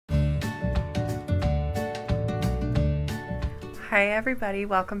Hi everybody,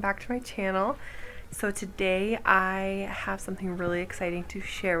 welcome back to my channel. So today I have something really exciting to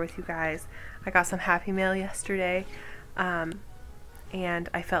share with you guys. I got some happy mail yesterday and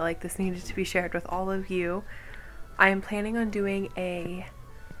I felt like this needed to be shared with all of you. I am planning on doing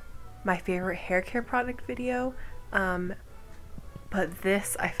my favorite hair care product video, but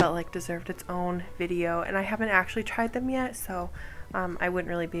this I felt like deserved its own video, and I haven't actually tried them yet, so I wouldn't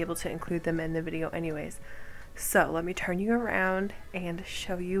really be able to include them in the video anyways. So let me turn you around and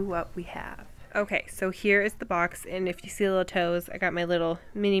show you what we have. Okay, so here is the box, and if you see little toes, I got my little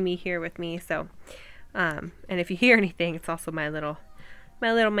mini-me here with me, so and if you hear anything, it's also my little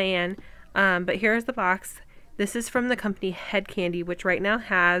man. But here's the box. This is from the company Kandy, which right now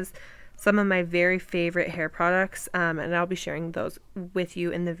has some of my very favorite hair products, and I'll be sharing those with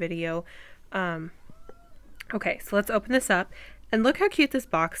you in the video. Okay, so let's open this up. And look how cute this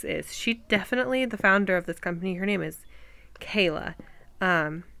box is. She definitely, the founder of this company, her name is Kayla.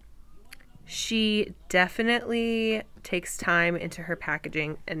 She definitely takes time into her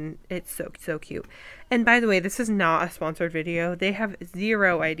packaging, and it's so cute. And by the way, this is not a sponsored video. They have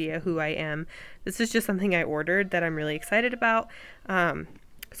zero idea who I am. This is just something I ordered that I'm really excited about. So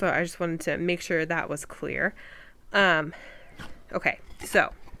I just wanted to make sure that was clear. Okay,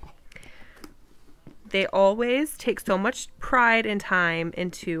 so they always take so much pride and time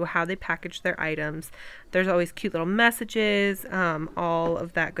into how they package their items. There's always cute little messages, all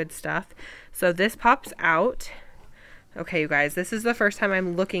of that good stuff. So this pops out. Okay, you guys, this is the first time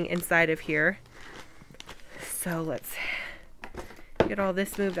I'm looking inside of here. So let's get all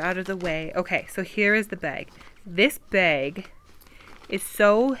this moved out of the way. Okay, so here is the bag. This bag is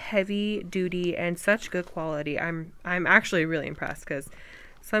so heavy duty and such good quality. I'm actually really impressed, because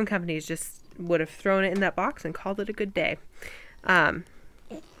some companies just would have thrown it in that box and called it a good day.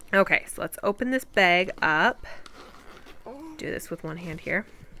 Okay, so let's open this bag up. Do this with one hand here.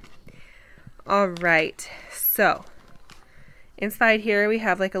 All right, so inside here we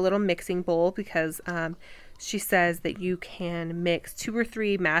have like a little mixing bowl, because she says that you can mix 2 or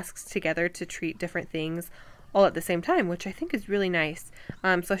 3 masks together to treat different things all at the same time, which I think is really nice.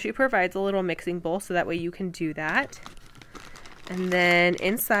 So she provides a little mixing bowl so that way you can do that. And then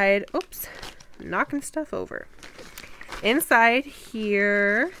inside, oops, knocking stuff over. Inside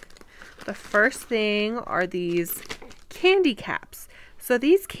here, the first thing are these candy caps. So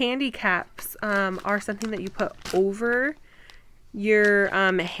these candy caps are something that you put over your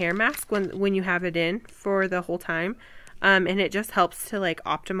hair mask when you have it in for the whole time. And it just helps to like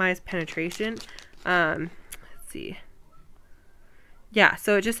optimize penetration. Let's see. Yeah,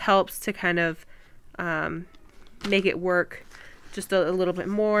 so it just helps to kind of make it work just a little bit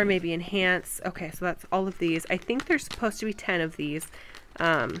more, maybe enhance. Okay, so that's all of these. I think there's supposed to be 10 of these.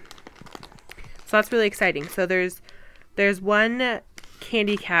 So that's really exciting. So there's one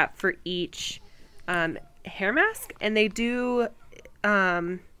candy cap for each hair mask, and they do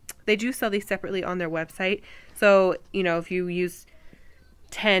sell these separately on their website. So, you know, if you use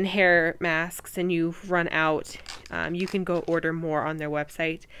 10 hair masks and you've run out, you can go order more on their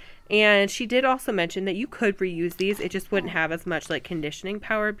website. And she did also mention that you could reuse these. It just wouldn't have as much like conditioning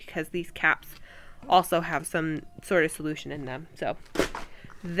power, because these caps also have some sort of solution in them. So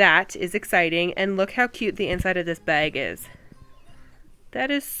that is exciting. And look how cute the inside of this bag is.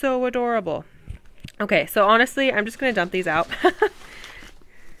 That is so adorable. Okay, so honestly, I'm just going to dump these out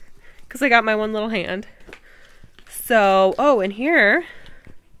because I got my one little hand. So, oh, and here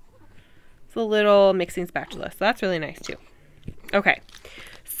it's a little mixing spatula. So that's really nice too. Okay.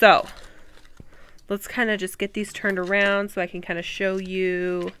 So let's kind of just get these turned around so I can kind of show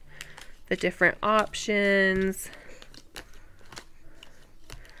you the different options.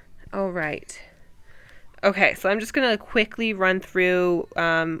 All right. Okay, so I'm just going to quickly run through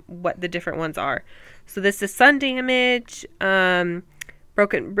what the different ones are. So this is sun damage,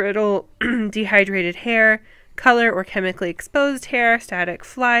 broken, brittle, dehydrated hair, color or chemically exposed hair, static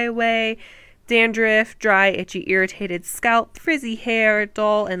flyaway, dandruff, dry, itchy, irritated scalp, frizzy hair,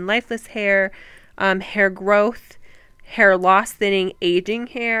 dull and lifeless hair, hair growth, hair loss, thinning, aging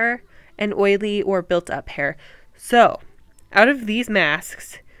hair, and oily or built up hair. So out of these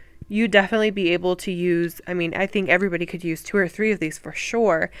masks, you definitely be able to use, I mean, I think everybody could use 2 or 3 of these for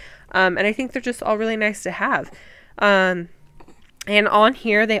sure. And I think they're just all really nice to have. And on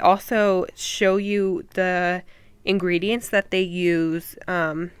here, they also show you the ingredients that they use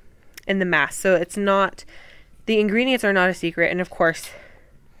in the mask. So it's not, the ingredients are not a secret, and of course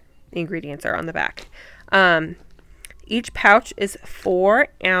the ingredients are on the back. Each pouch is 4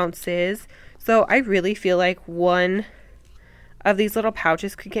 ounces, so I really feel like one of these little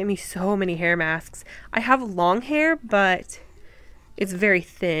pouches could get me so many hair masks. I have long hair, but It's very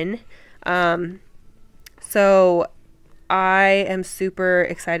thin. So I am super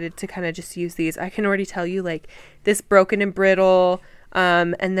excited to kind of just use these. I can already tell you, like, this broken and brittle,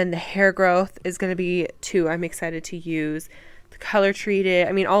 and then the hair growth is going to be two I'm excited to use. The color treated,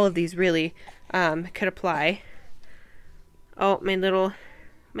 I mean, all of these really could apply. Oh, my little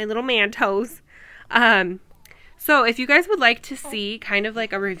man toes. So if you guys would like to see kind of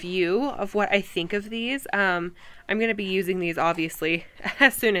like a review of what I think of these, I'm going to be using these obviously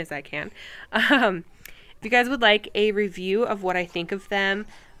as soon as I can. If you guys would like a review of what I think of them,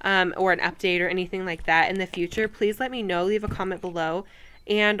 or an update or anything like that in the future, please let me know. Leave a comment below.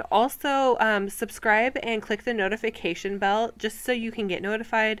 And also subscribe and click the notification bell just so you can get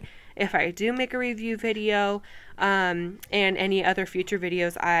notified if I do make a review video, and any other future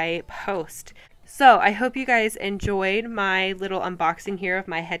videos I post. So I hope you guys enjoyed my little unboxing here of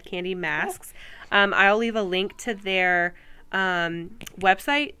my Head Kandy masks. I'll leave a link to their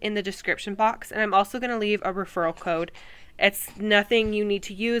website in the description box, and I'm also going to leave a referral code. It's nothing you need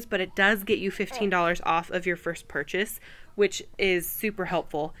to use, but it does get you $15 off of your first purchase, which is super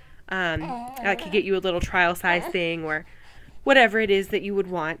helpful. That could get you a little trial size thing or whatever it is that you would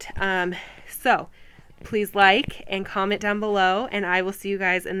want. So please like and comment down below, and I will see you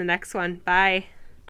guys in the next one. Bye.